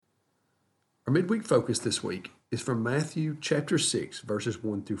Our midweek focus this week is from Matthew chapter 6, verses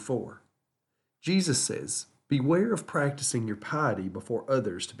 1 through 4. Jesus says, "Beware of practicing your piety before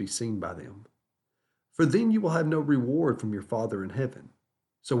others to be seen by them, for then you will have no reward from your Father in heaven.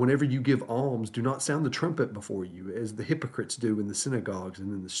 So whenever you give alms, do not sound the trumpet before you, as the hypocrites do in the synagogues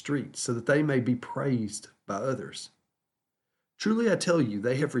and in the streets, so that they may be praised by others. Truly I tell you,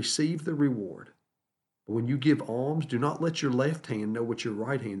 they have received the reward. But when you give alms, do not let your left hand know what your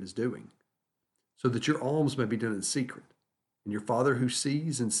right hand is doing, so that your alms may be done in secret, and your Father who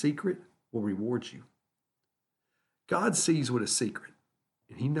sees in secret will reward you." God sees what is secret,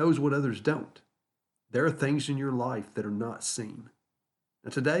 and He knows what others don't. There are things in your life that are not seen. Now,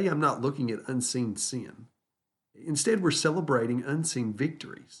 today I'm not looking at unseen sin. Instead, we're celebrating unseen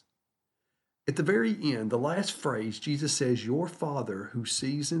victories. At the very end, the last phrase, Jesus says, "Your Father who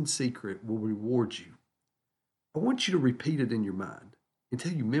sees in secret will reward you." I want you to repeat it in your mind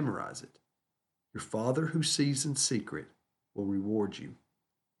until you memorize it. Your Father who sees in secret will reward you.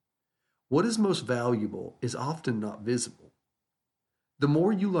 What is most valuable is often not visible. The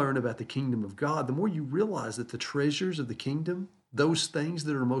more you learn about the kingdom of God, the more you realize that the treasures of the kingdom, those things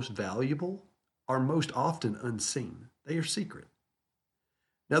that are most valuable, are most often unseen. They are secret.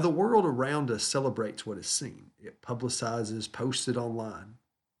 Now, the world around us celebrates what is seen. It publicizes, posts it online.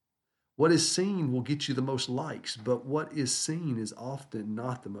 What is seen will get you the most likes, but what is seen is often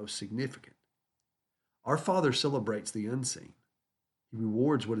not the most significant. Our Father celebrates the unseen. He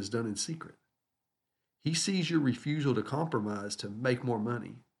rewards what is done in secret. He sees your refusal to compromise to make more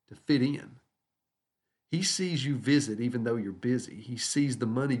money, to fit in. He sees you visit even though you're busy. He sees the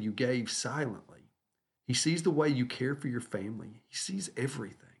money you gave silently. He sees the way you care for your family. He sees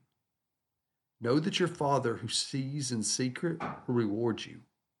everything. Know that your Father who sees in secret will reward you,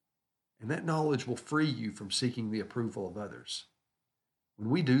 and that knowledge will free you from seeking the approval of others.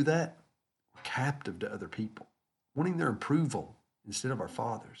 When we do that, we're captive to other people, wanting their approval instead of our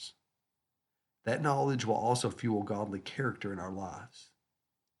Father's. That knowledge will also fuel godly character in our lives,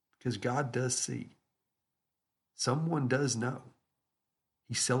 because God does see. Someone does know.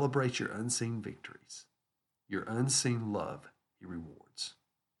 He celebrates your unseen victories. Your unseen love He rewards.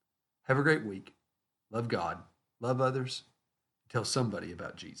 Have a great week. Love God, love others, and tell somebody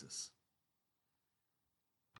about Jesus.